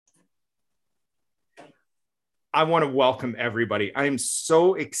I want to welcome everybody. I am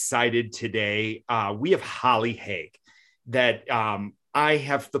so excited today. We have Holly Haig that I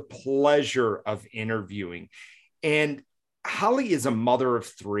have the pleasure of interviewing. And Holly is a mother of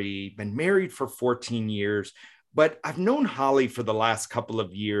three, been married for 14 years, but I've known Holly for the last couple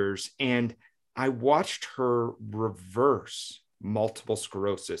of years, and I watched her reverse multiple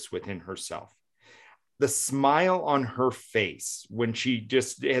sclerosis within herself. The smile on her face when she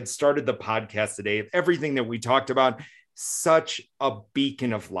just had started the podcast today, everything that we talked about, such a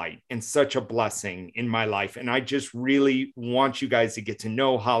beacon of light and such a blessing in my life. And I just really want you guys to get to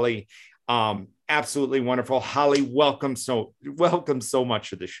know Holly. Absolutely wonderful. Holly, welcome so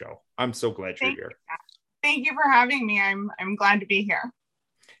much to the show. I'm so glad you're here. Thank you for having me. I'm glad to be here.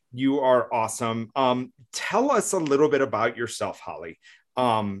 You are awesome. Tell us a little bit about yourself, Holly.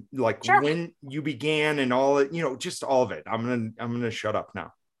 Sure. When you began and all it, just all of it. I'm gonna shut up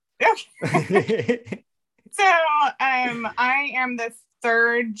now. Okay. So I am the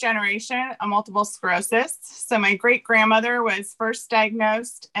third generation of multiple sclerosis. So my great grandmother was first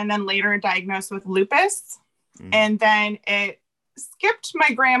diagnosed and then later diagnosed with lupus. And then it skipped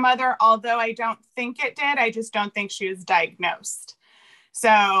my grandmother, although I don't think it did. I just don't think she was diagnosed.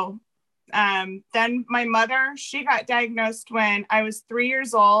 So then my mother, she got diagnosed when I was 3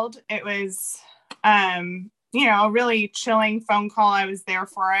 years old. It was, a really chilling phone call. I was there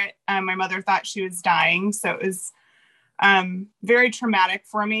for it. My mother thought she was dying. So it was very traumatic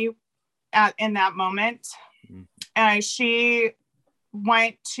for me in that moment. She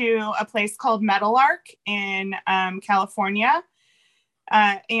went to a place called Meadowlark in California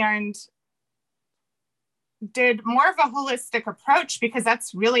and did more of a holistic approach because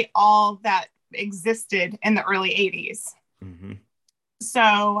that's really all that existed in the early 80s. Mm-hmm.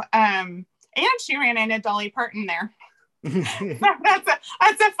 So, and she ran into Dolly Parton there.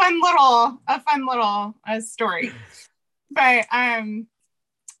 that's a fun little story. But I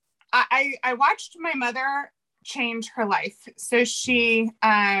watched my mother change her life. So she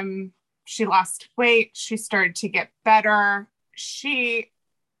lost weight. She started to get better. She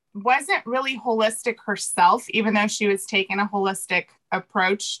wasn't really holistic herself, even though she was taking a holistic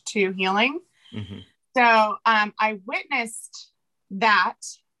approach to healing. Mm-hmm. So I witnessed that,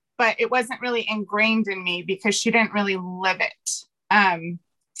 but it wasn't really ingrained in me because she didn't really live it,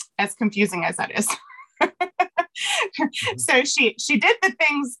 as confusing as that is. Mm-hmm. So she did the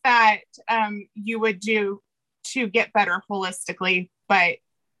things that you would do to get better holistically, but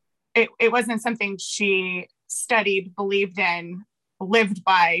it wasn't something she studied, believed in, lived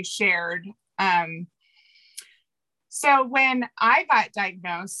by, shared. So when I got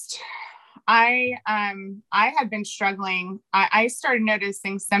diagnosed, I had been struggling. I started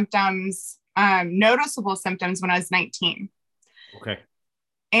noticing symptoms, noticeable symptoms when I was 19. Okay.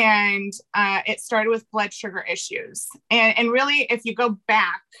 And it started with blood sugar issues. And really, if you go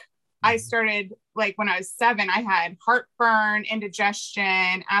back, I started like when I was 7, I had heartburn,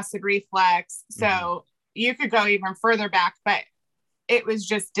 indigestion, acid reflux. So you could go even further back, but it was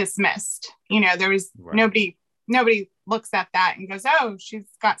just dismissed. There was nobody looks at that and goes, oh, she's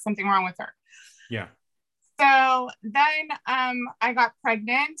got something wrong with her. Yeah. So then I got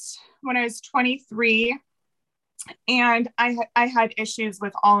pregnant when I was 23 and I had issues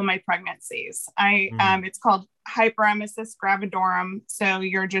with all of my pregnancies. It's called hyperemesis gravidorum. So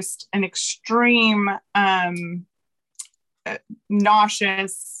you're just an extreme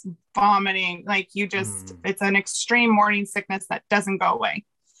nauseous, vomiting, like you just, it's an extreme morning sickness that doesn't go away.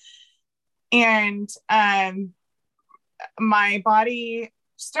 And my body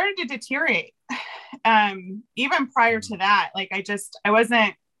started to deteriorate. Even prior to that, like I was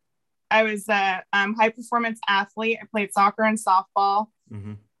a high performance athlete. I played soccer and softball.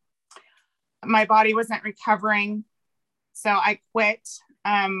 Mm-hmm. My body wasn't recovering. So I quit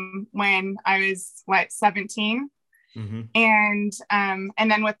when I was 17. Mm-hmm. And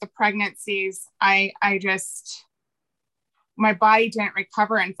then with the pregnancies, I just, my body didn't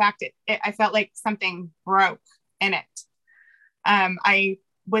recover. In fact, I felt like something broke in it. I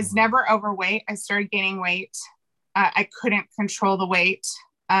was never overweight. I started gaining weight. I couldn't control the weight.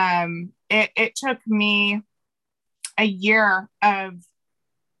 It took me a year of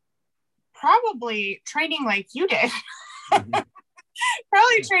probably training like you did,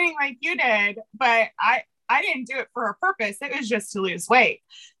 but I didn't do it for a purpose. It was just to lose weight.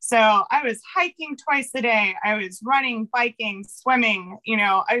 So I was hiking twice a day. I was running, biking, swimming,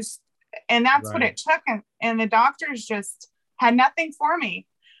 and that's what it took. And the doctors just had nothing for me.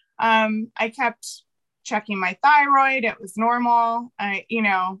 I kept checking my thyroid. It was normal.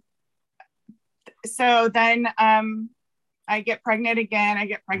 So then I get pregnant again.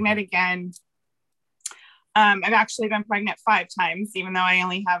 I've actually been pregnant 5 times, even though I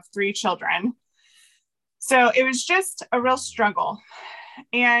only have 3 children. So it was just a real struggle.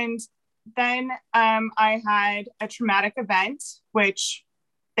 And then I had a traumatic event, which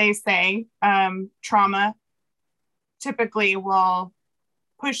they say trauma typically will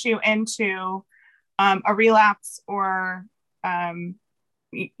push you into a relapse or,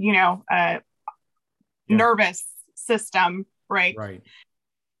 nervous system, right? Right.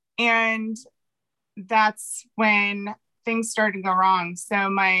 And that's when things started to go wrong. So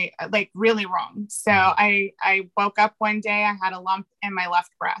really wrong. So I woke up one day, I had a lump in my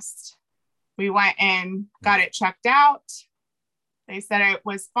left breast. We went and got it checked out. They said it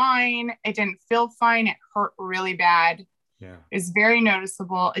was fine. It didn't feel fine. It hurt really bad. Yeah. It was very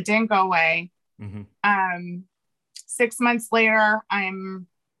noticeable. It didn't go away. 6 months later, I'm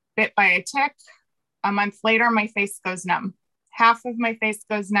bit by a tick. A month later, my face goes numb. Half of my face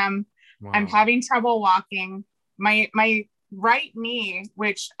goes numb. Wow. I'm having trouble walking. My right knee,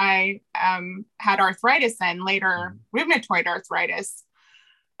 which I had arthritis in later, rheumatoid arthritis,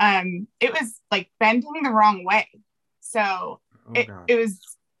 it was like bending the wrong way. So it was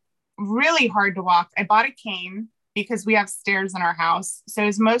really hard to walk. I bought a cane because we have stairs in our house. So it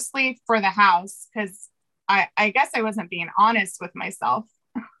was mostly for the house because I guess I wasn't being honest with myself.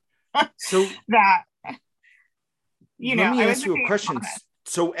 So that, let me ask you a question. Honest.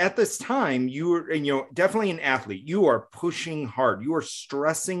 So at this time, you were, definitely an athlete. You are pushing hard. You are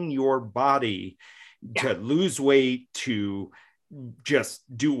stressing your body to lose weight, to just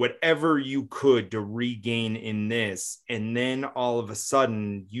do whatever you could to regain in this. And then all of a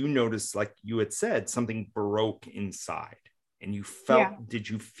sudden you notice, like you had said, something broke inside and you felt, did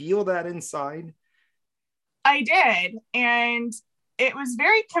you feel that inside? I did. And it was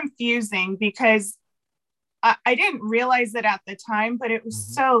very confusing because I didn't realize it at the time, but it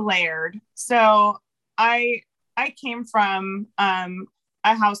was so layered. So I came from a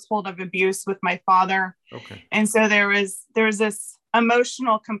household of abuse with my father. Okay. And so there's this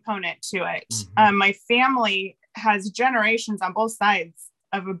emotional component to it. My family has generations on both sides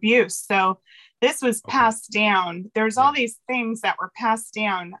of abuse. So this was passed down. There's all these things that were passed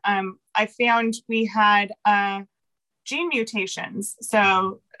down. I found we had gene mutations.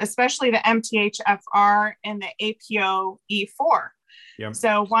 So especially the MTHFR and the APOE4. Yep.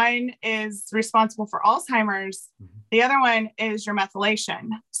 So one is responsible for Alzheimer's. The other one is your methylation.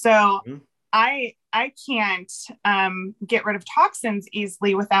 So I can't get rid of toxins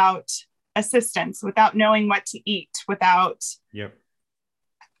easily without assistance, without knowing what to eat, without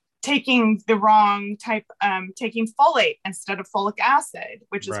taking the wrong type, taking folate instead of folic acid,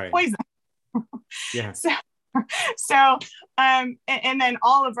 which is poison. So, and then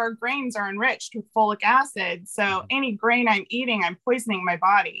all of our grains are enriched with folic acid. So any grain I'm eating, I'm poisoning my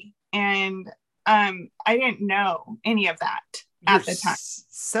body. And I didn't know any of that at the time.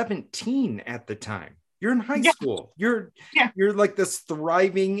 17 at the time. You're in high school. You're like this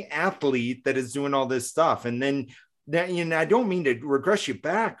thriving athlete that is doing all this stuff. And then I don't mean to regress you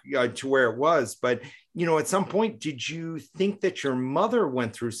back to where it was, but at some point, did you think that your mother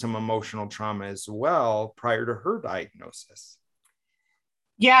went through some emotional trauma as well prior to her diagnosis?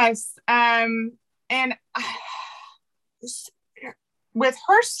 Yes. And with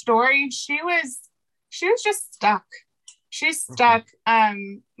her story, she was just stuck. She's stuck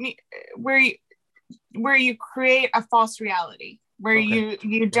where you create a false reality, where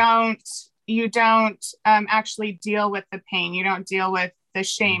you don't actually deal with the pain. You don't deal with the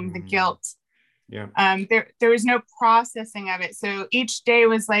shame, the guilt. There was no processing of it. So each day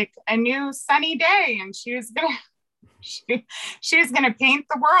was like a new sunny day, and she was gonna paint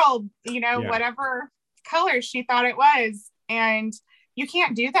the world, whatever color she thought it was. And you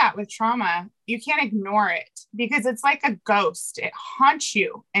can't do that with trauma. You can't ignore it because it's like a ghost. It haunts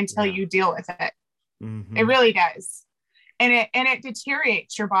you until you deal with it. It really does. And it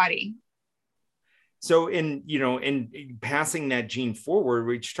deteriorates your body. So in passing that gene forward,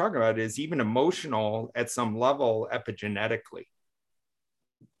 what you're talking about is even emotional at some level epigenetically.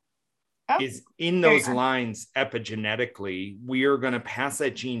 Is in those lines epigenetically, we are going to pass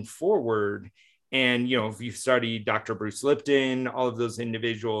that gene forward. And, if you study Dr. Bruce Lipton, all of those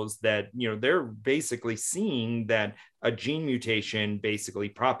individuals that, they're basically seeing that a gene mutation basically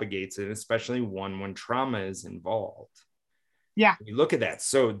propagates it, especially when trauma is involved. Yeah. You look at that.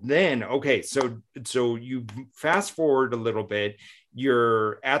 So then, so you fast forward a little bit,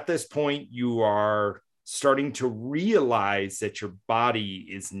 you're at this point, you are starting to realize that your body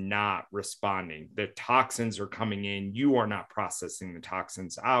is not responding. The toxins are coming in. You are not processing the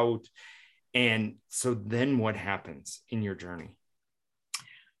toxins out. And so then what happens in your journey?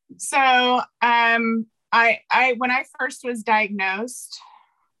 So when I first was diagnosed,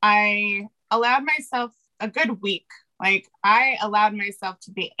 I allowed myself a good week. Like I allowed myself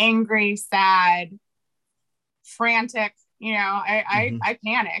to be angry, sad, frantic. I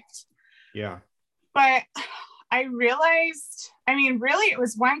panicked. Yeah. But I realized, really, it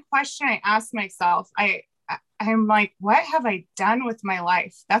was one question I asked myself. I'm like, what have I done with my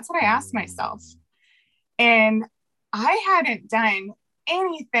life? That's what I asked myself. And I hadn't done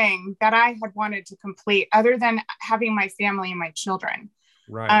anything that I had wanted to complete other than having my family and my children.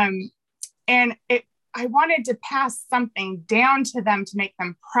 Right. And I wanted to pass something down to them to make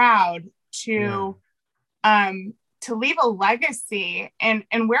them proud, to leave a legacy. And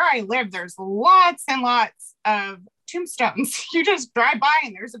where I live, there's lots and lots of tombstones. You just drive by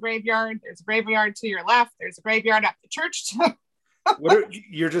and there's a graveyard. There's a graveyard to your left. There's a graveyard at the church.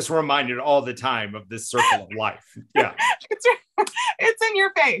 You're just reminded all the time of this circle of life. Yeah. It's in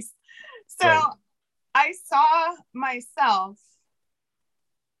your face. So right. I saw myself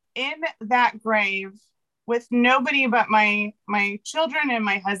in that grave with nobody but my children and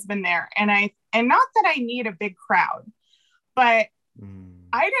my husband there. And not that I need a big crowd, but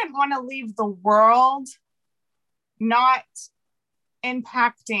I didn't want to leave the world not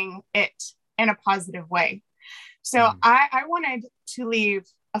impacting it in a positive way. So I wanted to leave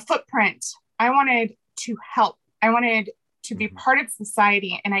a footprint. I wanted to help. I wanted to be part of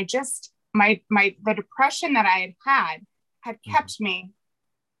society. And I just, the depression that I had kept me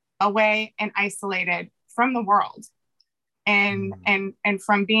away and isolated from the world and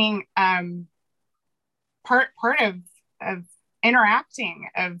from being part of interacting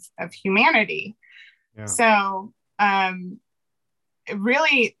of humanity. Yeah. So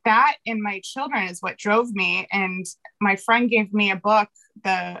really that and my children is what drove me. And my friend gave me a book,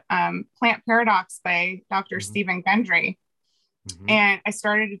 the Plant Paradox by Dr. Stephen Gundry. And I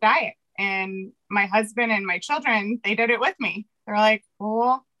started a diet, and my husband and my children, they did it with me. They're like,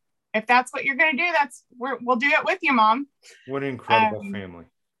 well, if that's what you're going to do, we'll do it with you, Mom. What an incredible family.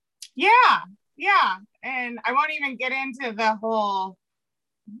 Yeah. Yeah. And I won't even get into the whole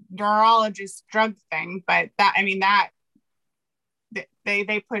neurologist drug thing, but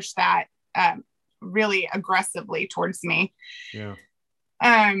they push that really aggressively towards me. Yeah.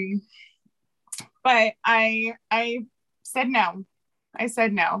 But I said no. I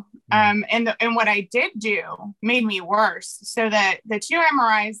said no. And what I did do made me worse. So that the 2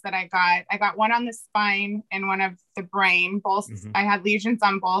 MRIs that I got one on the spine and one of the brain. Both I had lesions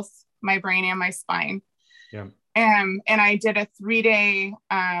on both my brain and my spine. Yeah. And I did a 3-day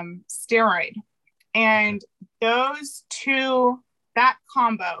steroid. And those two, that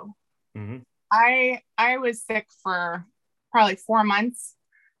combo, I was sick for probably 4 months.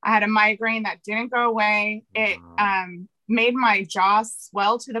 I had a migraine that didn't go away. It made my jaw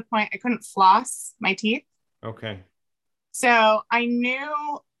swell to the point I couldn't floss my teeth. Okay. So I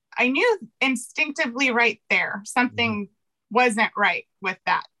knew instinctively right there, something wasn't right with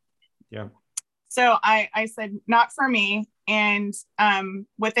that. Yeah. So I said, not for me. And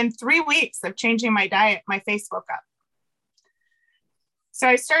within 3 weeks of changing my diet, my face woke up. So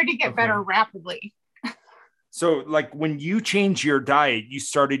I started to get better rapidly. So like when you changed your diet, you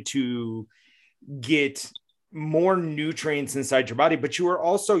started to get more nutrients inside your body, but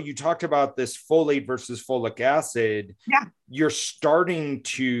you talked about this folate versus folic acid. Yeah. You're starting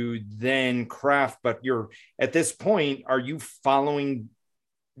to then craft, but at this point, are you following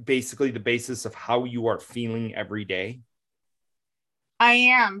basically the basis of how you are feeling every day? I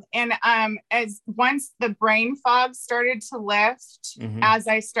am. And as once the brain fog started to lift, as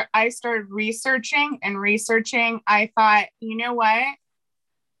I started researching, I thought, you know what?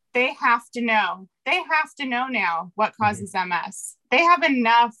 They have to know. They have to know now what causes MS. They have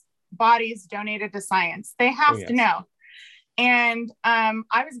enough bodies donated to science. They have to know. And I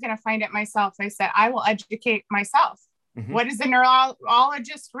was going to find it myself. I said, I will educate myself. What does the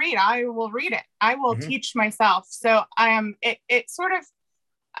neurologist read? I will read it. I will teach myself. So it sort of,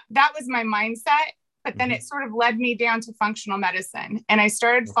 that was my mindset, but then it sort of led me down to functional medicine. And I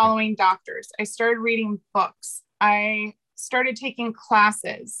started following doctors. I started reading books. I started taking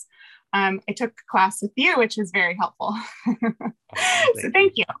classes. I took a class with you, which was very helpful. So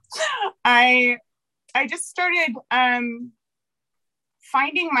thank you. I just started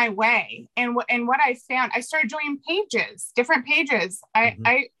finding my way, and what I found, I started joining different pages.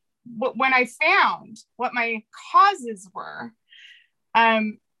 When I found what my causes were,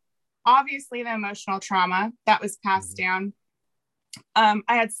 obviously the emotional trauma that was passed down. I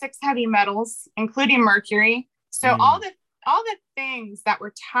had 6 heavy metals, including mercury. So all the things that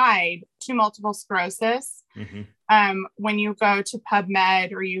were tied to multiple sclerosis, when you go to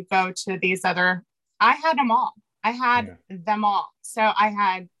PubMed or you go to these other I had them all. I had Yeah. them all. So I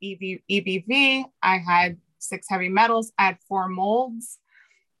had EBV, I had 6 heavy metals, I had 4 molds,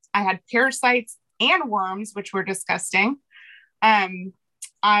 I had parasites and worms, which were disgusting.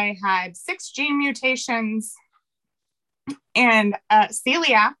 I had 6 gene mutations and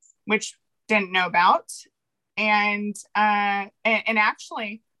celiac, which didn't know about. And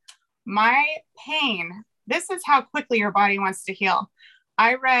actually, my pain, this is how quickly your body wants to heal.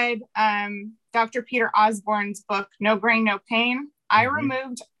 I read Dr. Peter Osborne's book, No Grain, No Pain. I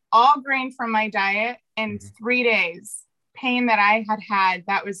removed all grain from my diet in 3 days. Pain that I had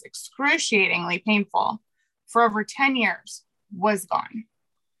that was excruciatingly painful for over 10 years was gone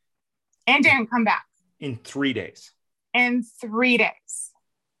and didn't come back. In 3 days. In 3 days.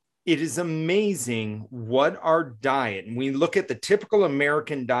 It is amazing what our diet, and we look at the typical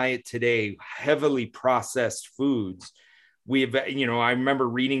American diet today, heavily processed foods. We've, I remember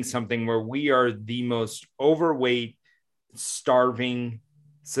reading something where we are the most overweight, starving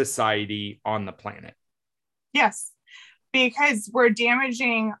society on the planet. Yes, because we're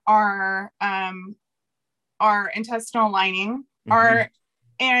damaging our intestinal lining, I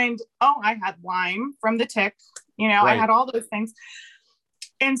had Lyme from the tick, I had all those things.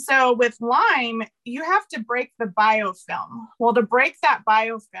 And so with Lyme, you have to break the biofilm. Well, to break that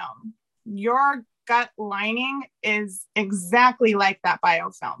biofilm, your gut lining is exactly like that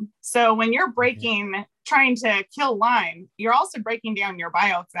biofilm. So when you're trying to kill Lyme, you're also breaking down your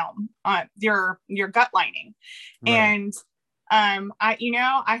biofilm, your gut lining. Right. And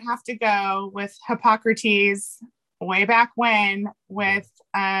I have to go with Hippocrates way back when with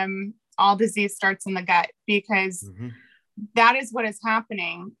all disease starts in the gut, because that is what is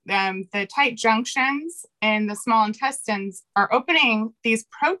happening. The tight junctions in the small intestines are opening these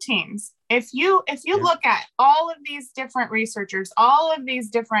proteins. If you look at all of these different researchers, all of these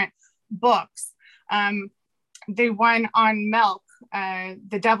different books, the one on milk,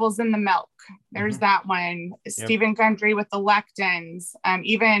 The Devil's in the Milk, there's that one, Stephen Gundry with the lectins,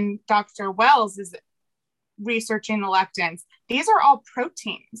 even Dr. Wells is researching the lectins. These are all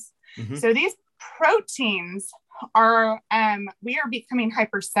proteins. So these proteins we are becoming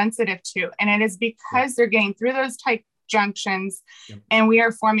hypersensitive to, and it is because they're getting through those tight junctions and we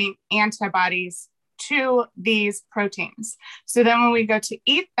are forming antibodies to these proteins. So then when we go to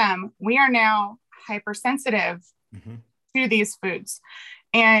eat them, we are now hypersensitive to these foods.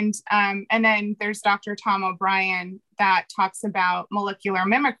 And then there's Dr. Tom O'Brien that talks about molecular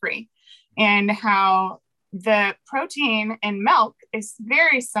mimicry and how the protein in milk is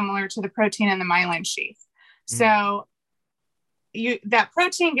very similar to the protein in the myelin sheath. So that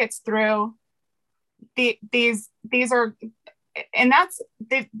protein gets through these are, and that's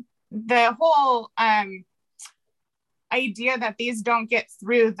the whole idea that these don't get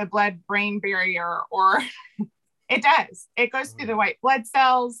through the blood-brain barrier, or it does. It goes through the white blood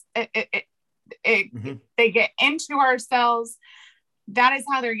cells. They get into our cells. That is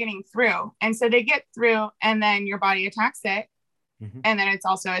how they're getting through. And so they get through, and then your body attacks it. And then it's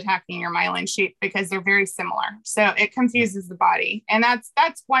also attacking your myelin sheath because they're very similar. So it confuses the body. And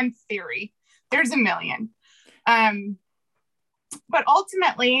that's one theory. There's a million. But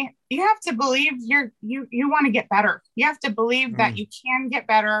ultimately, you have to believe you want to get better. You have to believe that you can get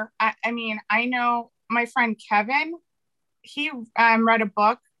better. I mean, I know my friend Kevin, he read a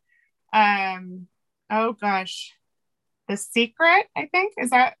book. Oh gosh, The Secret, I think. Is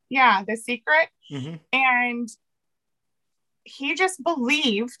that? Yeah, The Secret. And he just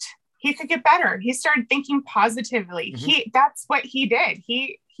believed he could get better. He started thinking positively. That's what he did.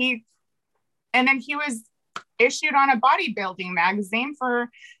 And then he was issued on a bodybuilding magazine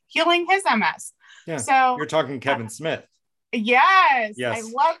for healing his MS. Yeah. So you're talking Kevin Smith. Yes. I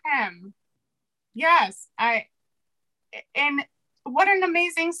love him. Yes. And what an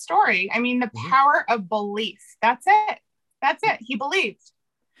amazing story. I mean, the power of belief. That's it. He believed.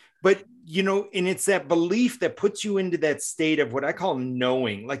 But, and it's that belief that puts you into that state of what I call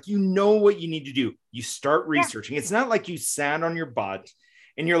knowing, like, what you need to do. You start researching. It's not like you sat on your butt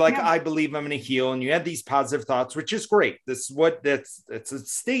and you're like, I believe I'm going to heal. And you had these positive thoughts, which is great. This is that's a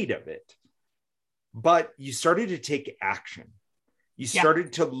state of it. But you started to take action. You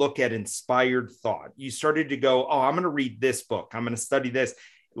started to look at inspired thought. You started to go, I'm going to read this book. I'm going to study this.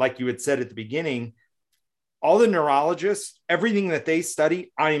 Like you had said at the beginning, all the neurologists, everything that they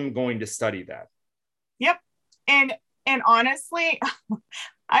study, I'm going to study that. Yep. And honestly,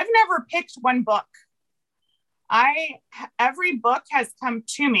 I've never picked one book. Every book has come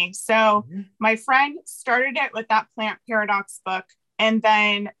to me. So my friend started it with that Plant Paradox book. And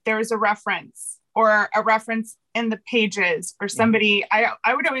then there was a reference or a reference in the pages, or somebody,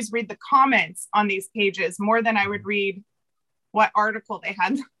 I would always read the comments on these pages more than I would read what article they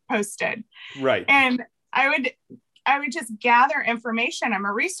had posted. Right. And I would just gather information. I'm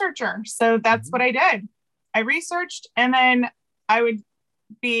a researcher. So that's what I did. I researched, and then I would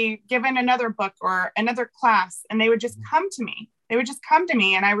be given another book or another class, and they would just come to me. They would just come to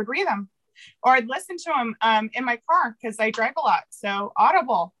me, and I would read them, or I'd listen to them in my car because I drive a lot. So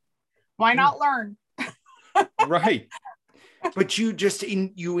Audible, why not learn? Right. But you just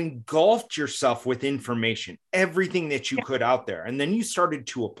you engulfed yourself with information, everything that you could out there. And then you started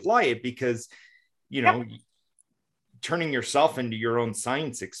to apply it because, you know, turning yourself into your own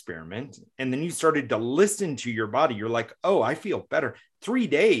science experiment. And then you started to listen to your body. You're like, oh, I feel better. 3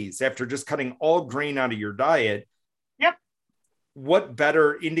 days after just cutting all grain out of your diet. Yep. What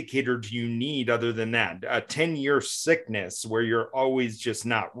better indicator do you need other than that? A 10-year sickness where you're always just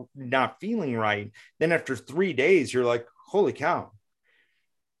not feeling right. Then after 3 days, you're like, holy cow.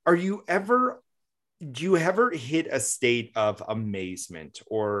 Do you ever hit a state of amazement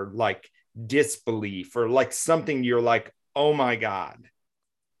or like disbelief or like something you're like, oh my God?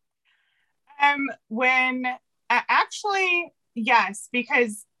 When actually, yes,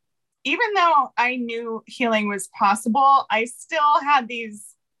 because even though I knew healing was possible, I still had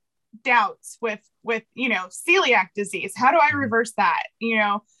these doubts with, you know, celiac disease. How do I reverse that? You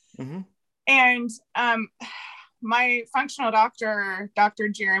know? And, my functional doctor, Dr.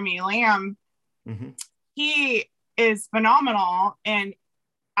 Jeremy Lamb, he is phenomenal. And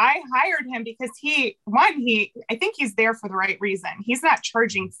I hired him because I think he's there for the right reason. He's not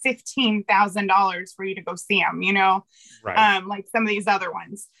charging $15,000 for you to go see him, you know, right. Like some of these other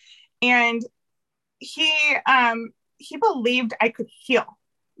ones. And he believed I could heal,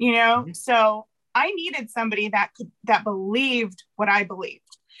 you know, so I needed somebody that believed what I believed.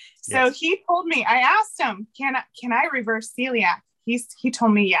 So he told me, I asked him, can I reverse celiac? He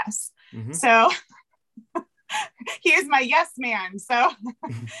told me yes. So he is my yes man. So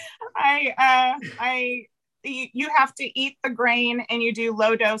you have to eat the grain, and you do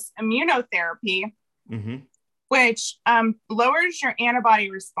low dose immunotherapy, which lowers your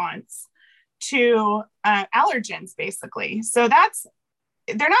antibody response to allergens, basically. So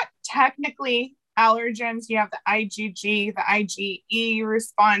they're not technically allergens. You have the IgG, the IgE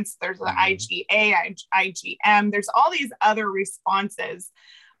response. There's the IgA, IgM. There's all these other responses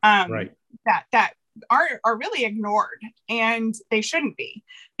that are really ignored, and they shouldn't be,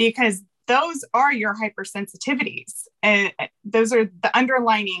 because those are your hypersensitivities, and those are the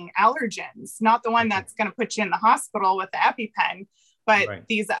underlying allergens, not the one that's going to put you in the hospital with the EpiPen. But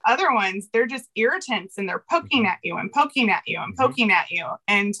these other ones, they're just irritants, and they're poking at you and poking at you and poking at you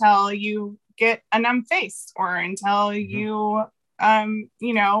until you get a numb face, or until you,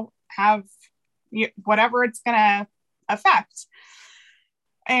 you know, have whatever it's going to affect.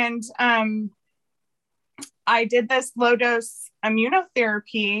 And I did this low dose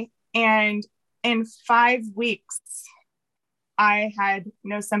immunotherapy, and in 5 weeks, I had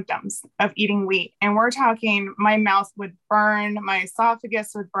no symptoms of eating wheat. And we're talking, my mouth would burn, my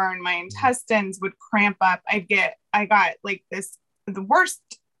esophagus would burn, my intestines would cramp up. I got like the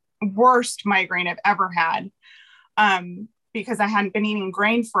worst migraine I've ever had, because I hadn't been eating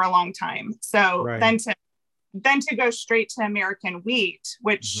grain for a long time. So then to go straight to American wheat,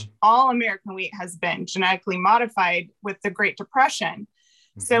 which all American wheat has been genetically modified with the Great Depression.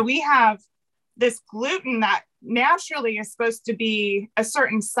 So we have this gluten that naturally is supposed to be a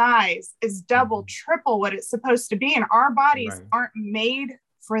certain size is double, triple what it's supposed to be. And our bodies aren't made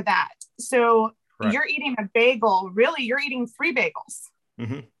for that. So you're eating a bagel, really, you're eating 3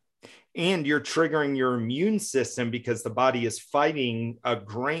 bagels. And you're triggering your immune system because the body is fighting a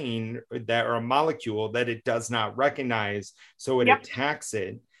grain or a molecule that it does not recognize. So it attacks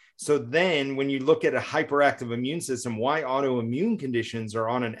it. So then when you look at a hyperactive immune system, why autoimmune conditions are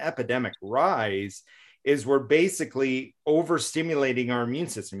on an epidemic rise is we're basically overstimulating our immune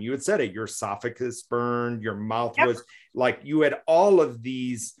system. You had said it, your esophagus burned, your mouth was like, you had all of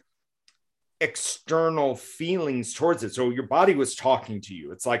these external feelings towards it. So your body was talking to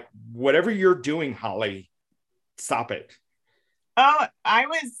you. It's like, whatever you're doing, Holly, stop it. Oh, I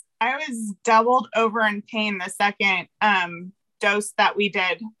was doubled over in pain the second dose that we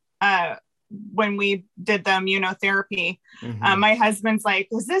did when we did the immunotherapy. My husband's like,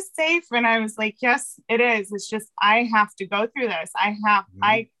 is this safe? And I was like, yes, it is. It's just, I have to go through this. I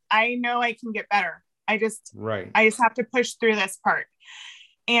know I can get better. I just have to push through this part.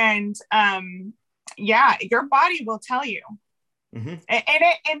 And your body will tell you. And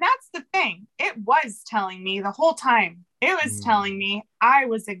that's the thing. It was telling me the whole time It was telling me I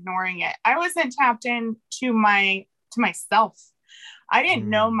was ignoring it. I wasn't tapped in to myself. I didn't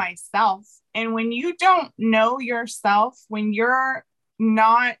know myself. And when you don't know yourself, when you're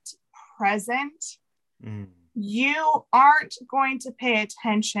not present, you aren't going to pay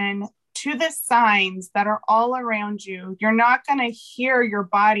attention to the signs that are all around you. You're not going to hear your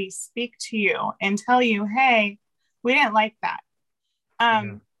body speak to you and tell you, hey, we didn't like that.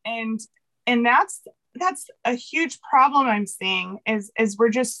 And that's a huge problem I'm seeing is we're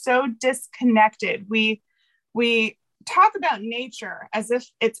just so disconnected. We talk about nature as if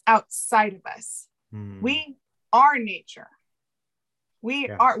it's outside of us. We are nature.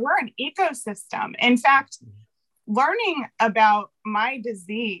 We're an ecosystem. In fact, learning about my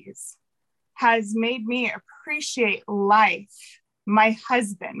disease has made me appreciate life, my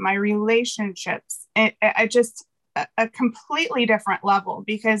husband, my relationships, at just a completely different level,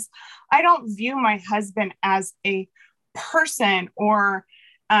 because I don't view my husband as a person or,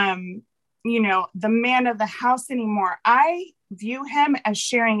 the man of the house anymore. I view him as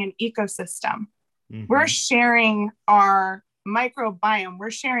sharing an ecosystem. We're sharing our microbiome. We're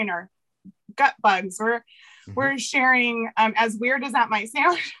sharing our gut bugs. We're sharing, as weird as that might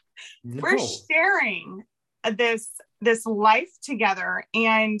sound, we're sharing this life together,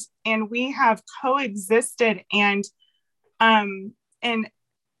 and we have coexisted, and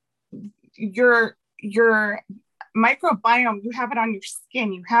your microbiome, you have it on your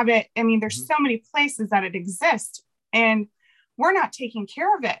skin, you have it. I mean, there's so many places that it exists, and we're not taking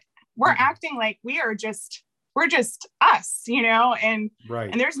care of it. We're acting like we're just us, and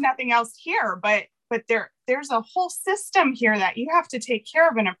there's nothing else here, but there's a whole system here that you have to take care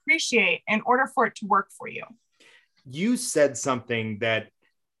of and appreciate in order for it to work for you. You said something that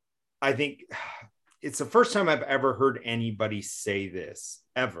I think it's the first time I've ever heard anybody say this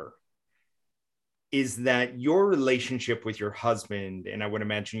ever, is that your relationship with your husband, and I would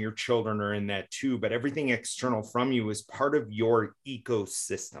imagine your children are in that too, but everything external from you is part of your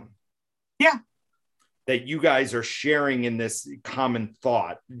ecosystem. Yeah. That you guys are sharing in this common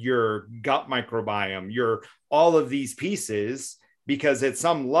thought, your gut microbiome, your all of these pieces, because at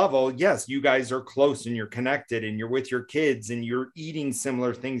some level, yes, you guys are close and you're connected and you're with your kids and you're eating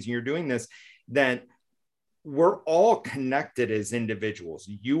similar things and you're doing this, that we're all connected as individuals.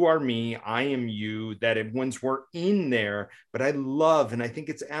 You are me, I am you, that once we're in there, but I love, and I think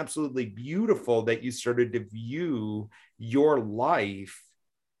it's absolutely beautiful that you started to view your life,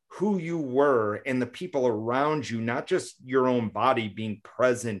 who you were and the people around you, not just your own body being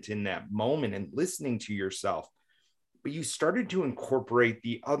present in that moment and listening to yourself, but you started to incorporate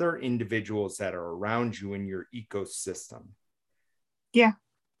the other individuals that are around you in your ecosystem. Yeah.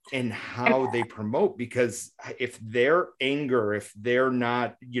 And how they promote, because if their anger, if they're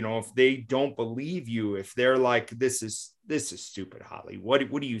not, if they don't believe you, if they're like, this is stupid, Holly, what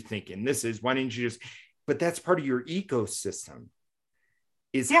are you thinking? Why didn't you just, but that's part of your ecosystem.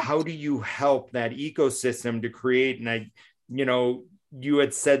 How do you help that ecosystem to create? And you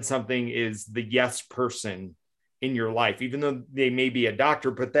had said something is the yes person in your life, even though they may be a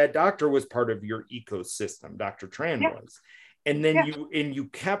doctor, but that doctor was part of your ecosystem. Dr. Tran was. And then you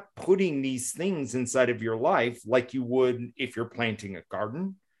kept putting these things inside of your life, like you would if you're planting a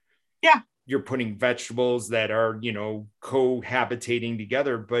garden. Yeah. You're putting vegetables that are, cohabitating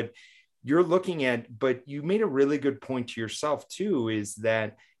together, but you're looking at, but you made a really good point to yourself too, is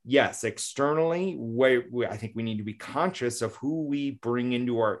that yes, externally, I think we need to be conscious of who we bring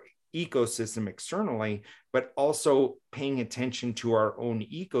into our ecosystem externally, but also paying attention to our own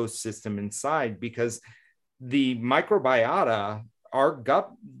ecosystem inside, because the microbiota, our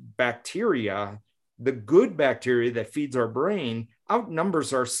gut bacteria, the good bacteria that feeds our brain,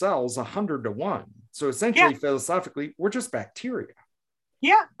 outnumbers our cells 100 to 1. So essentially, philosophically, we're just bacteria.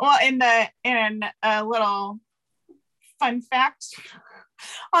 Yeah. Well, in a little fun fact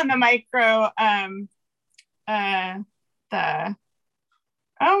on the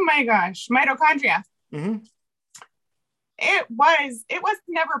mitochondria. It was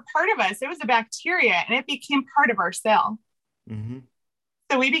never part of us. It was a bacteria, and it became part of our cell.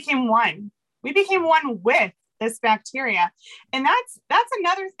 So we became one. We became one with this bacteria. And that's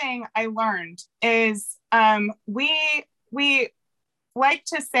another thing I learned is we like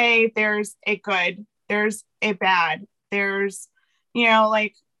to say there's a good, there's a bad, there's,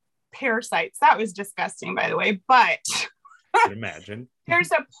 like parasites. That was disgusting, by the way, but I can imagine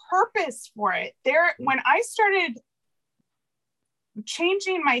there's a purpose for it. When I started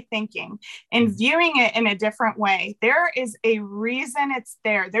changing my thinking and viewing it in a different way. There is a reason it's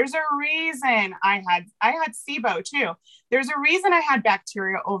there. There's a reason I had SIBO too. There's a reason I had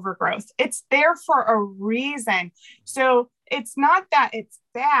bacterial overgrowth. It's there for a reason. So it's not that it's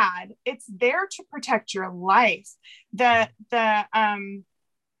bad. It's there to protect your life. The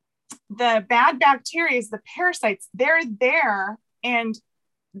bad bacteria, the parasites, they're there, and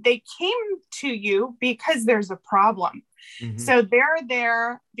they came to you because there's a problem. Mm-hmm. So they're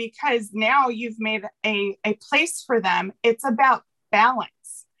there because now you've made a place for them. It's about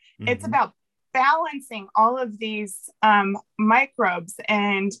balance. Mm-hmm. It's about balancing all of these microbes,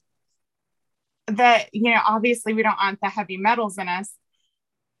 and that, obviously we don't want the heavy metals in us,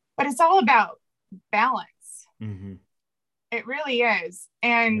 but it's all about balance. Mm-hmm. It really is.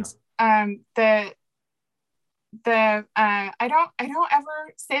 And I don't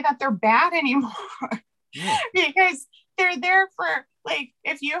ever say that they're bad anymore. Yeah. Because they're there for, like,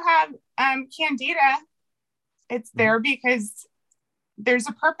 if you have candida, it's there because there's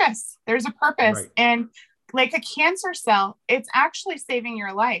a purpose. Right. And like a cancer cell, it's actually saving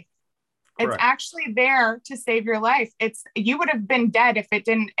your life. Correct. It's actually there to save your life. You would have been dead if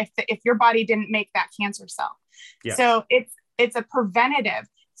your body didn't make that cancer cell. Yes. So it's a preventative.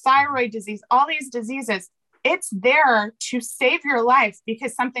 Thyroid disease, all these diseases, it's there to save your life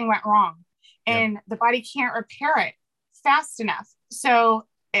because something went wrong. And the body can't repair it fast enough. So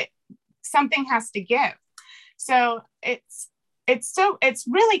something has to give. So it's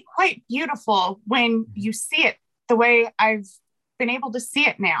really quite beautiful when you see it the way I've been able to see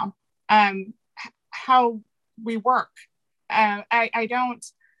it now, how we work. I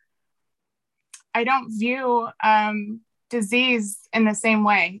don't view disease in the same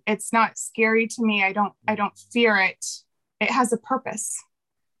way. It's not scary to me. I don't fear it. It has a purpose.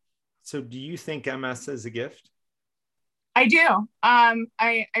 So do you think MS is a gift? I do.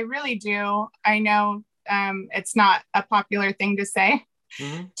 I really do. I know it's not a popular thing to say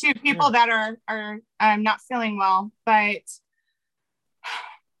to people that are not feeling well, but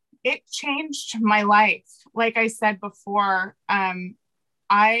it changed my life. Like I said before,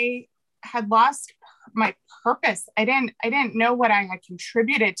 I had lost my purpose. I didn't know what I had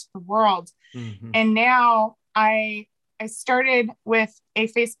contributed to the world. Mm-hmm. And now I started with a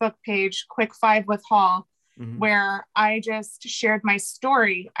Facebook page, Quick 5 with Hall, where I just shared my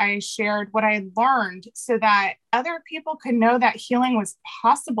story. I shared what I learned so that other people could know that healing was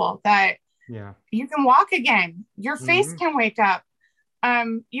possible, that you can walk again. Your face can wake up.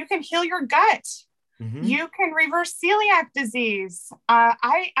 You can heal your gut. Mm-hmm. You can reverse celiac disease.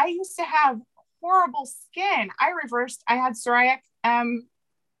 I used to have horrible skin. I had psoriatic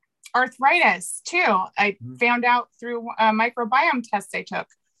arthritis too. I found out through a microbiome test I took.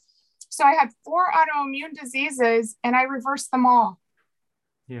 So I had 4 autoimmune diseases and I reversed them all.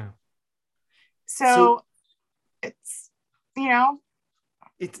 Yeah. So it's,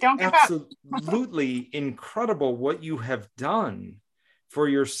 it's don't give up. Absolutely incredible what you have done for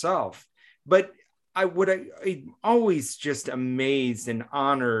yourself. But I'm always just amazed and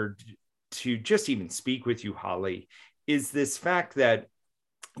honored to just even speak with you, Holly, is this fact that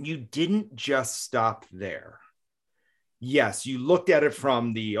you didn't just stop there. Yes, you looked at it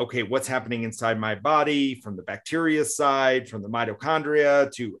from what's happening inside my body, from the bacteria side, from the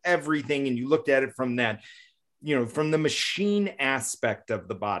mitochondria to everything. And you looked at it from that, from the machine aspect of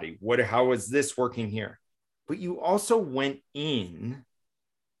the body. How is this working here? But you also went in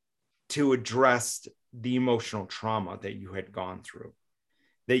to address the emotional trauma that you had gone through.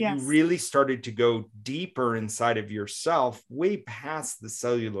 That you really started to go deeper inside of yourself, way past the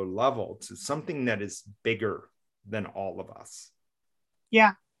cellular level, to something that is bigger than all of us.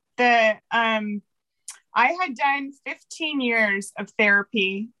 Yeah. I had done 15 years of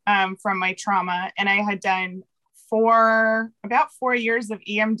therapy from my trauma, and I had done about 4 years of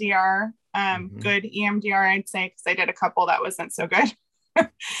EMDR, good EMDR, I'd say, because I did a couple that wasn't so good.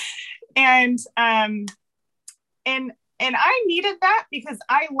 And I needed that because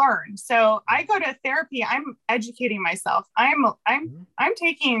I learned. So I go to therapy. I'm educating myself. I'm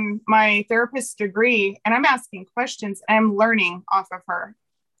taking my therapist's degree and I'm asking questions. And I'm learning off of her.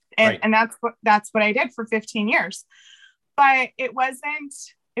 And that's what I did for 15 years. But it wasn't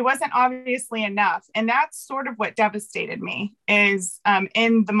obviously enough. And that's sort of what devastated me is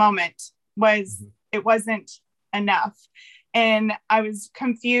in the moment was it wasn't enough. And I was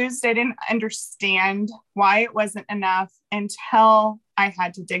confused. I didn't understand why it wasn't enough until I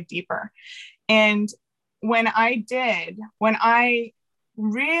had to dig deeper. And when I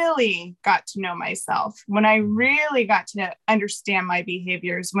really got to know myself, when I really got to understand my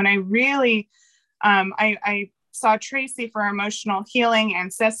behaviors, when I really, I saw Tracy for emotional healing,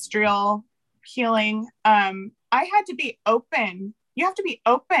 ancestral healing, I had to be open. You have to be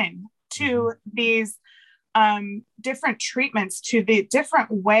open to these different treatments, to the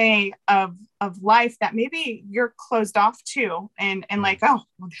different way of life that maybe you're closed off to, and like, oh,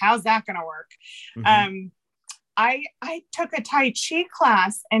 how's that going to work? I took a Tai Chi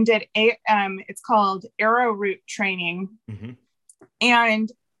class and did it's called arrow root training.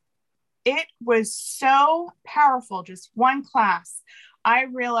 And it was so powerful. Just one class. I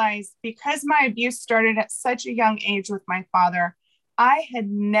realized, because my abuse started at such a young age with my father, I had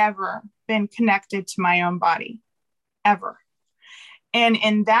never been connected to my own body, ever. And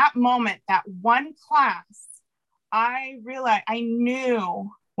in that moment, that one class, I realized, I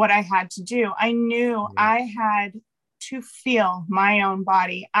knew what I had to do. I knew I had to feel my own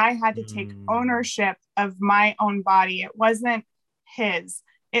body. I had to take ownership of my own body. It wasn't his,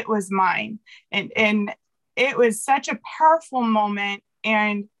 it was mine. And it was such a powerful moment.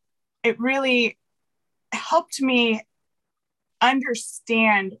 And it really helped me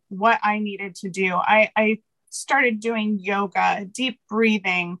understand what I needed to do. I started doing yoga, deep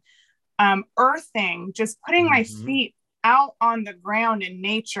breathing, earthing, just putting my feet out on the ground in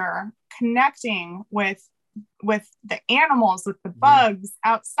nature, connecting with the animals, with the bugs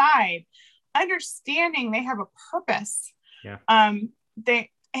outside, understanding they have a purpose.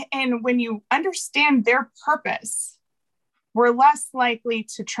 And when you understand their purpose, we're less likely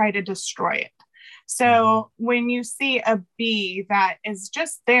to try to destroy it. So when you see a bee that is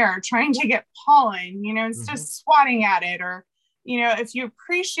just there trying to get pollen, it's just swatting at it, or, if you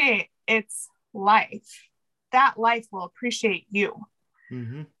appreciate its life, that life will appreciate you.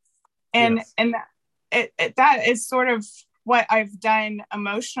 And that is sort of what I've done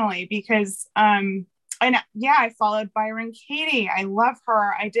emotionally, because, I followed Byron Katie. I love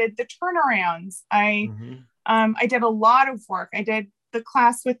her. I did the turnarounds. I did a lot of work. I did the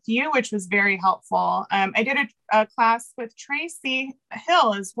class with you, which was very helpful. I did a class with Tracy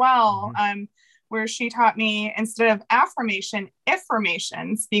Hill as well, where she taught me, instead of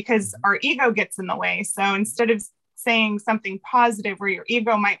affirmations, because our ego gets in the way. So instead of saying something positive where your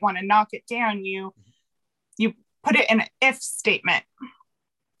ego might want to knock it down, you put it in an if statement.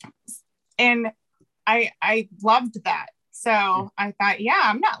 And I loved that. So I thought,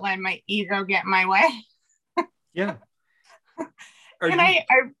 I'm not letting my ego get in my way. And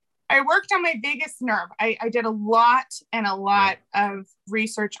I worked on my vagus nerve. I did a lot of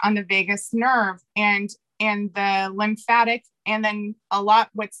research on the vagus nerve and the lymphatic, and then a lot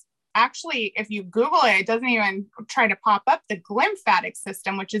what's actually, if you Google it, it doesn't even try to pop up the glymphatic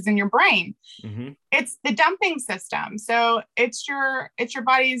system, which is in your brain. It's the dumping system. So it's your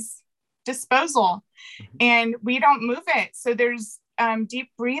body's disposal, and we don't move it. So there's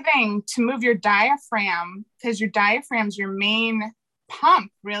deep breathing to move your diaphragm, because your diaphragm's your main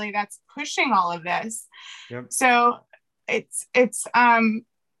pump, really, that's pushing all of this. So it's I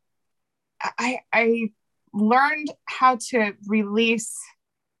learned how to release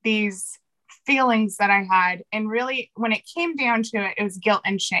these feelings that I had, and really, when it came down to it, it was guilt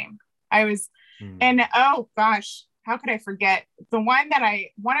and shame. I was and oh gosh, how could I forget one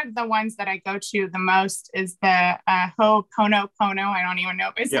of the ones that I go to the most is the Ho'oponopono. I don't even know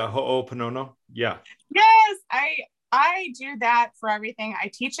if it's Ho'oponopono. Yes, I do that for everything. I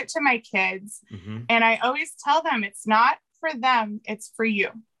teach it to my kids, and I always tell them it's not for them, it's for you.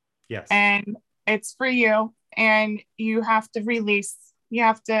 And it's for you, and you have to release, you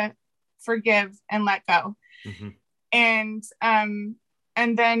have to forgive and let go. And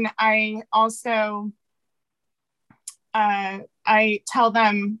then I also I tell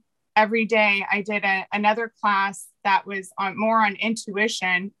them every day. I did another class that was more on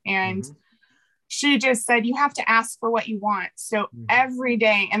intuition, and she just said, you have to ask for what you want. So every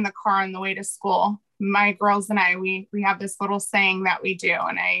day in the car on the way to school, my girls and I, we have this little saying that we do.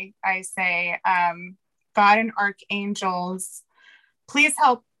 And I say, God and archangels, please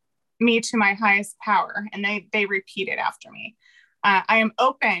help me to my highest power. And they repeat it after me. I am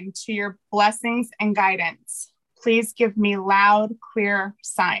open to your blessings and guidance. Please give me loud, clear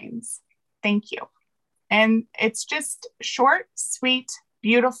signs. Thank you. And it's just short, sweet,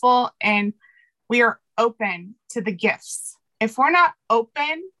 beautiful, and we are open to the gifts. If we're not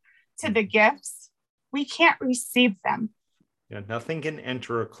open to the gifts, we can't receive them. Nothing can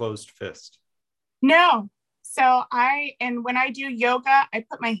enter a closed fist. No. So when I do yoga, I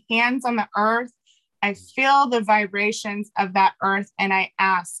put my hands on the earth. I feel the vibrations of that earth, and I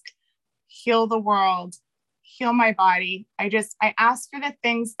ask, heal the world, heal my body. I ask for the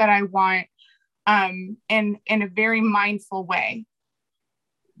things that I want in a very mindful way.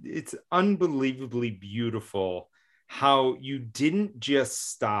 it's unbelievably beautiful how you didn't just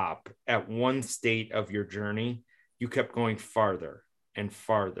stop at one state of your journey. You kept going farther and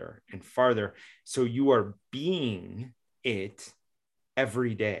farther and farther. So you are being it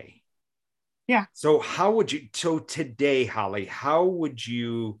every day. Yeah. So today, Holly, how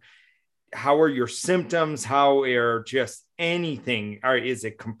are your symptoms? How are just anything? Or is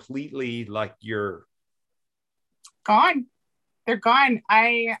it completely like you're gone? They're gone.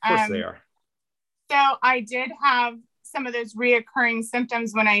 Of course they are. So I did have some of those reoccurring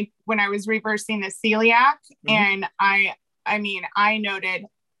symptoms when I was reversing the celiac. And I noted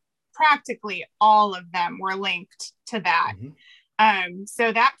practically all of them were linked to that.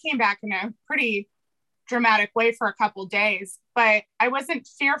 So that came back in a pretty dramatic way for a couple of days, but I wasn't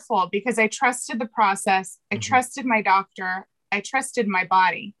fearful because I trusted the process. I trusted my doctor. I trusted my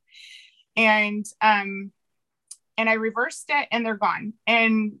body. And I reversed it and they're gone.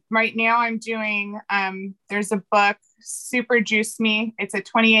 And right now I'm doing, there's a book, Super Juice Me. It's a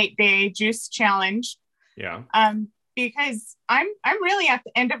 28-day juice challenge. Yeah. Because I'm really at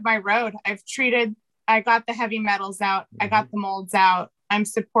the end of my road. I got the heavy metals out. I got the molds out. I'm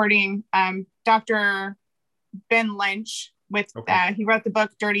supporting, Dr. Ben Lynch he wrote the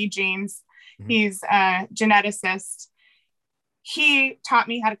book, Dirty Genes. He's a geneticist. He taught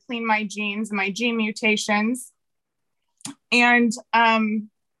me how to clean my genes, my gene mutations. And I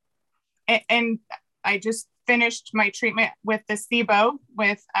just finished my treatment with the SIBO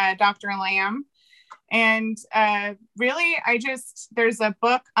with Dr. Lamb. And really, there's a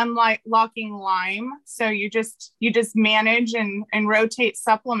book, Unlocking Lyme. So you just manage and rotate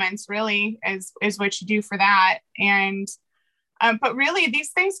supplements really is what you do for that. And, but really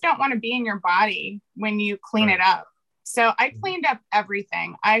these things don't want to be in your body when you clean it up. So I cleaned up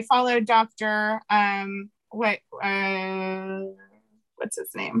everything. I followed Dr. What's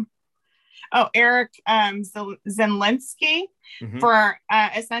his name? Oh, Eric Zemlinsky for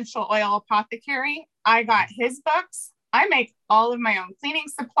Essential Oil Apothecary. I got his books. I make all of my own cleaning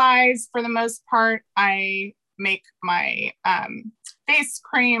supplies for the most part. I make my face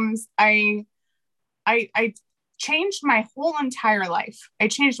creams. I changed my whole entire life.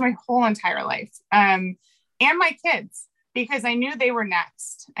 And my kids, because I knew they were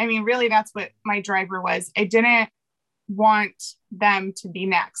next. I mean, really, that's what my driver was. I didn't want them to be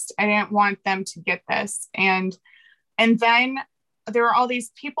next. I didn't want them to get this. And then there were all these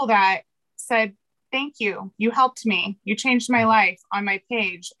people that said, thank you. You helped me. You changed my life on my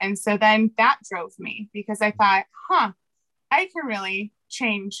page. And so then that drove me because I thought, I can really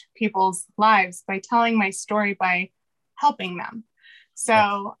change people's lives by telling my story, by helping them.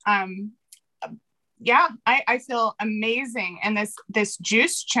 So, I feel amazing. And this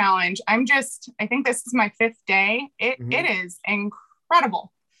juice challenge, I think this is my 5th day. It is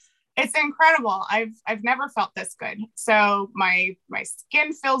incredible. It's incredible. I've never felt this good. So my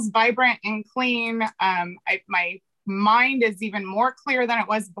skin feels vibrant and clean. My mind is even more clear than it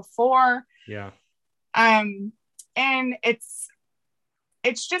was before. Yeah. And it's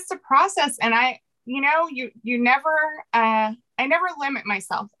just a process. And I never limit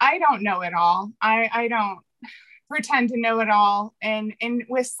myself. I don't know it all. I don't pretend to know it all. And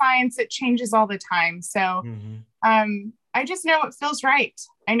with science, it changes all the time. So, I just know it feels right.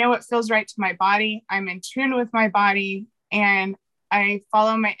 I know it feels right to my body. I'm in tune with my body and I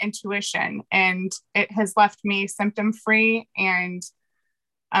follow my intuition, and it has left me symptom free and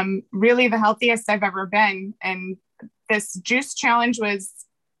really the healthiest I've ever been. And this juice challenge was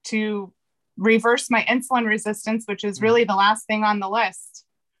to reverse my insulin resistance, which is really the last thing on the list.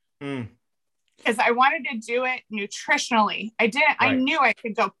 Because I wanted to do it nutritionally. I knew I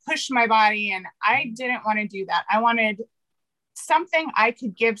could go push my body, and I didn't want to do that. I wanted something I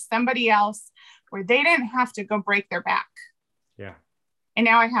could give somebody else where they didn't have to go break their back. Yeah. And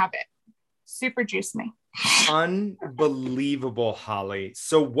now I have it. Super Juice Me. Unbelievable, Holly.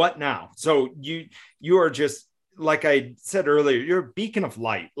 So what now? So you are just, like I said earlier, you're a beacon of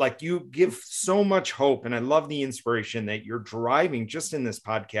light. Like, you give so much hope. And I love the inspiration that you're driving just in this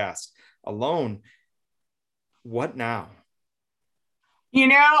podcast alone. What now?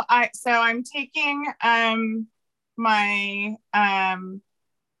 I'm taking my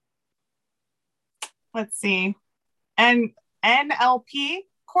NLP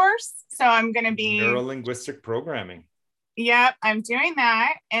course. So I'm going to be neuro-linguistic programming. Yep, I'm doing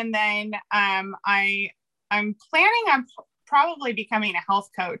that. And then I'm planning on probably becoming a health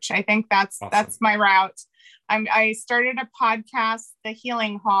coach. I think that's my route. I started a podcast, The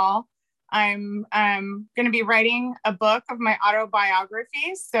Healing Hall. I'm going to be writing a book of my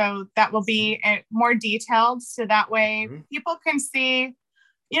autobiography. So that will be more detailed. So that way people can see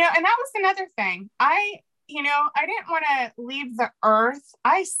And that was another thing. I didn't want to leave the earth.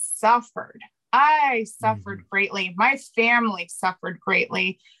 I suffered. I suffered greatly. My family suffered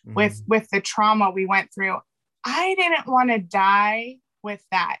greatly with the trauma we went through. I didn't want to die with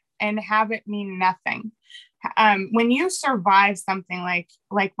that and have it mean nothing. When you survive something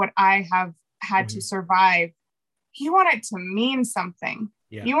like what I have had to survive, you want it to mean something.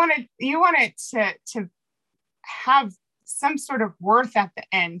 Yeah. You want it to have some sort of worth at the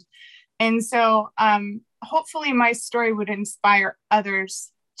end. And so hopefully my story would inspire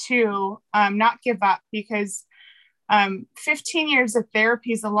others to not give up, because 15 years of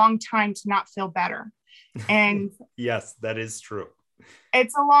therapy is a long time to not feel better. And yes, that is true.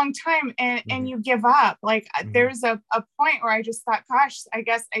 It's a long time, and you give up. Like there's a point where I just thought, gosh, I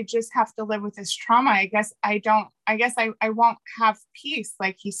guess I just have to live with this trauma. I guess I won't have peace.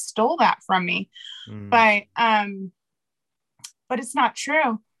 Like he stole that from me. But it's not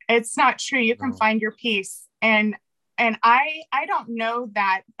true. It's not true. You can find your peace. And I don't know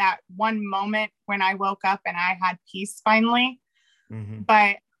that one moment when I woke up and I had peace finally,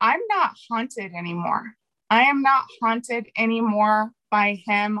 but I'm not haunted anymore. I am not haunted anymore by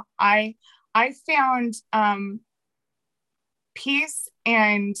him. I found peace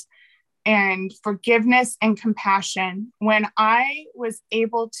and forgiveness and compassion when I was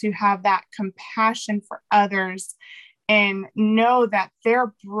able to have that compassion for others and know that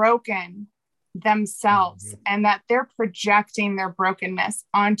they're broken themselves and that they're projecting their brokenness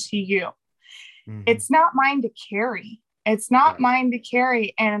onto you. It's not mine to carry. It's not mine to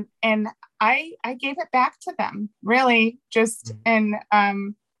carry. And I gave it back to them, really, just in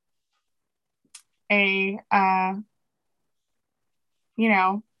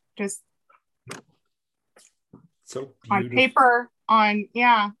just so beautiful. On paper,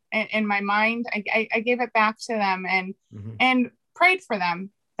 in my mind, I gave it back to them and prayed for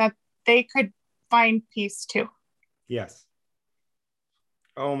them that they could find peace too. Yes.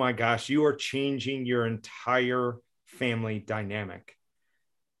 Oh my gosh, you are changing your entire family dynamic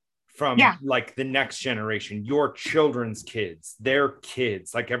from like the next generation, your children's kids, their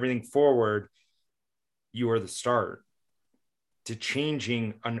kids, like everything forward. You are the start to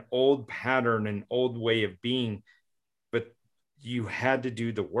changing an old pattern, an old way of being, but you had to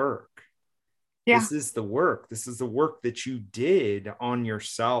do the work. Yeah. This is the work. This is the work that you did on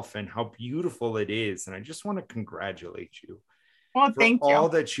yourself and how beautiful it is. And I just want to congratulate you. Well, thank you. All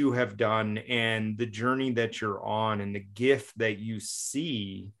that you have done and the journey that you're on and the gift that you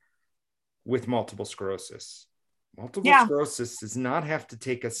see with multiple sclerosis. Multiple sclerosis does not have to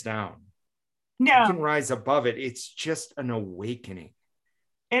take us down. No. You can rise above it. It's just an awakening.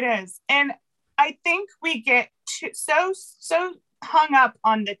 It is. And I think we get so hung up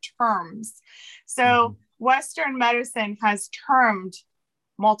on the terms. So Western medicine has termed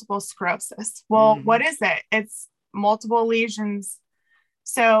multiple sclerosis. Well, what is it? It's multiple lesions.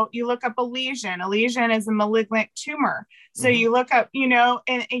 So you look up a lesion. A lesion is a malignant tumor. So you look up,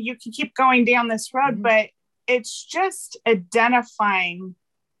 and you can keep going down this road, but it's just identifying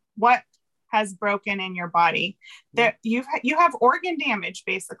what has broken in your body. That you have organ damage.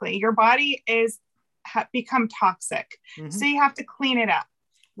 Basically, your body is become toxic. So you have to clean it up.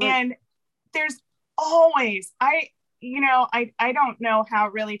 Right. And there's always, I don't know how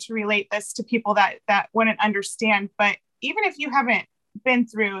really to relate this to people that wouldn't understand, but even if you haven't been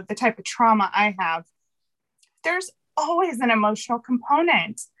through the type of trauma I have, there's always an emotional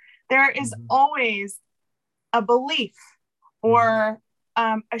component. There is always a belief or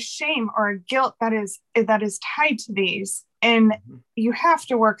a shame or a guilt that is tied to these. And you have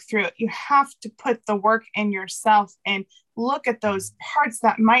to work through it. You have to put the work in yourself and look at those parts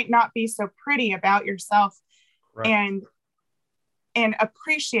that might not be so pretty about yourself, and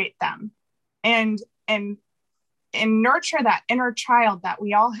appreciate them and nurture that inner child that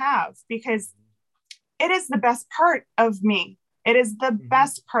we all have, because it is the best part of me. It is the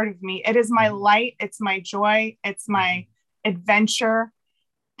best part of me. It is my light. It's my joy. It's my adventure.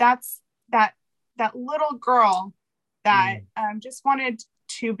 That's that little girl that just wanted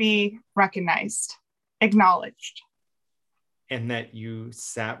to be recognized, acknowledged. And that you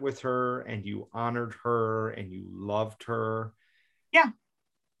sat with her and you honored her and you loved her. Yeah.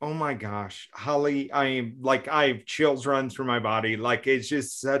 Oh my gosh, Holly, I have chills run through my body. Like, it's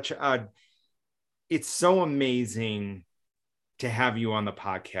just it's so amazing to have you on the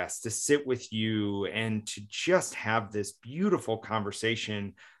podcast, to sit with you and to just have this beautiful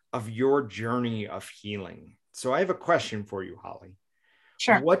conversation of your journey of healing. So I have a question for you, Holly.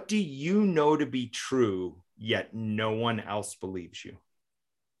 Sure. What do you know to be true, yet no one else believes you?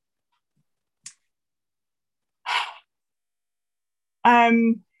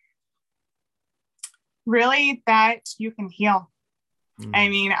 Um, Really, that you can heal. I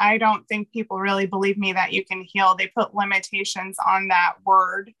mean, I don't think people really believe me that you can heal. They put limitations on that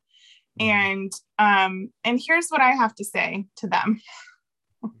word. And here's what I have to say to them.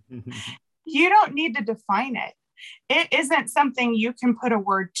 You don't need to define it. It isn't something you can put a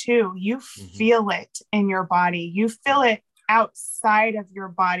word to. You feel it in your body. You feel it outside of your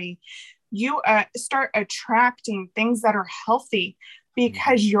body. You start attracting things that are healthy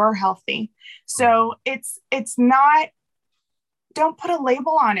because you're healthy. So it's not, don't put a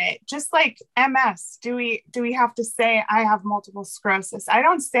label on it. Just like MS, do we have to say I have multiple sclerosis? I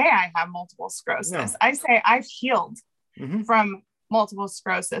don't say I have multiple sclerosis. No. I say I've healed from multiple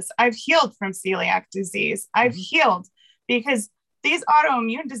sclerosis. I've healed from celiac disease. I've healed, because these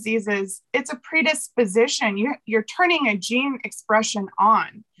autoimmune diseases, it's a predisposition. You're turning a gene expression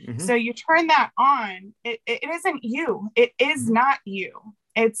on. So you turn that on. It isn't you. It is not you.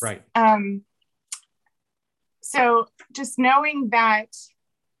 It's right. So just knowing that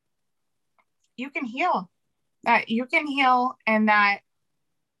you can heal, and that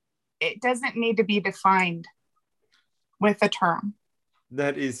it doesn't need to be defined with a term.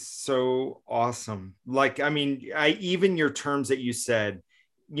 That is so awesome. Like, I mean, even your terms that you said,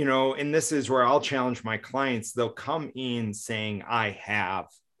 you know, and this is where I'll challenge my clients. They'll come in saying, I have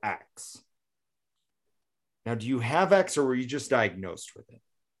X. Now, do you have X, or were you just diagnosed with it?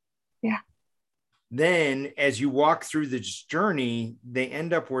 Yeah. Then as you walk through this journey, they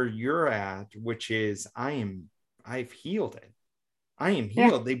end up where you're at, which is I've healed it. I am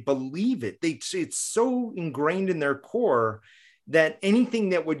healed. Yeah. They believe it. It's so ingrained in their core that anything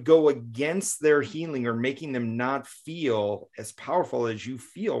that would go against their healing or making them not feel as powerful as you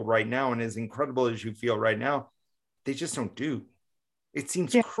feel right now and as incredible as you feel right now, they just don't do. It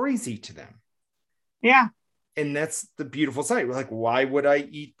seems crazy to them. Yeah. And that's the beautiful side. We're like, why would I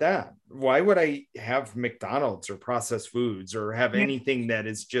eat that? Why would I have McDonald's or processed foods or have anything that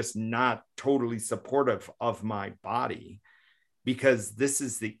is just not totally supportive of my body? Because this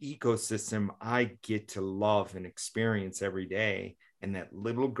is the ecosystem I get to love and experience every day. And that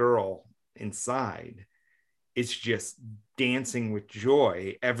little girl inside is just dancing with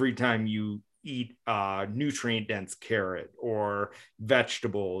joy every time you eat nutrient dense carrot or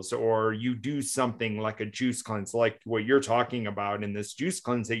vegetables, or you do something like a juice cleanse, like what you're talking about in this juice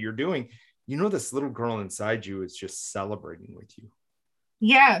cleanse that you're doing. You know, this little girl inside you is just celebrating with you.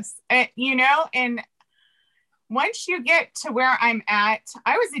 Yes. You know, and once you get to where I'm at,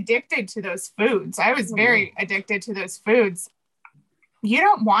 I was addicted to those foods. I was very addicted to those foods. You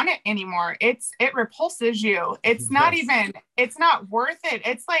don't want it anymore. It repulses you. It's not even, it's not worth it.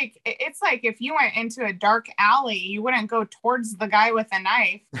 It's like if you went into a dark alley, you wouldn't go towards the guy with a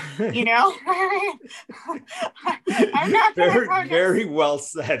knife, you know? I'm not very well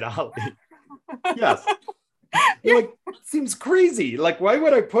said, Holly. Yes. Like, it seems crazy. Like, why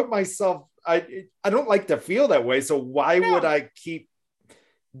would I put myself, I don't like to feel that way. So why would I keep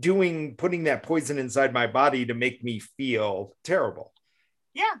putting that poison inside my body to make me feel terrible?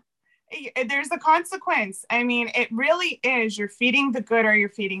 Yeah, there's a consequence. I mean, it really is. You're feeding the good or you're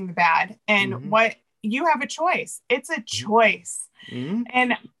feeding the bad. And what you have a choice. It's a choice.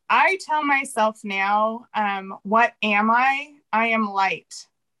 And I tell myself now, what am I? I am light.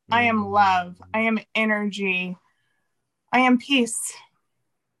 I am love. I am energy. I am peace.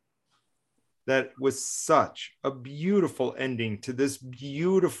 That was such a beautiful ending to this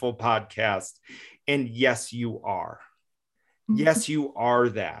beautiful podcast. And yes, you are. Yes, you are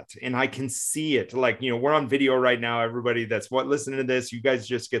that. And I can see it. Like, you know, we're on video right now. Everybody that's listening to this, you guys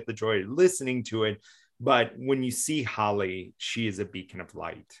just get the joy of listening to it. But when you see Holly, she is a beacon of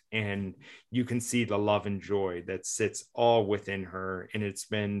light, and you can see the love and joy that sits all within her. And it's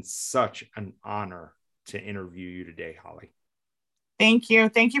been such an honor to interview you today, Holly. Thank you.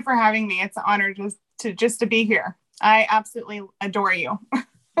 Thank you for having me. It's an honor just to be here. I absolutely adore you.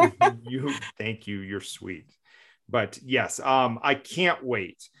 Thank you. You're sweet. But yes, I can't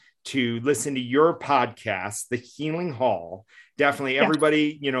wait to listen to your podcast, The Healing Hall. Definitely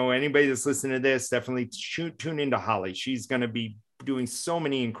everybody, you know, anybody that's listening to this, definitely tune into Holly. She's going to be doing so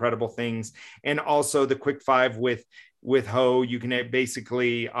many incredible things. And also the Quick Five with Ho, you can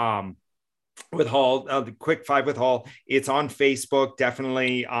basically, with Hall, the Quick Five with Hall, it's on Facebook.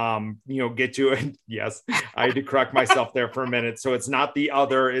 Definitely, you know, get to it. Yes, I had to correct myself there for a minute. So it's not the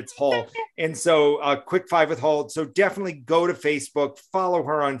other, it's Hall. And so Quick Five with Hall. So definitely go to Facebook, follow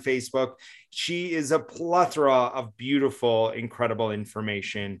her on Facebook. She is a plethora of beautiful, incredible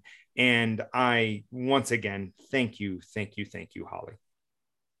information. And I, once again, thank you, Holly.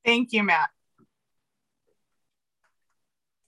 Thank you, Matt.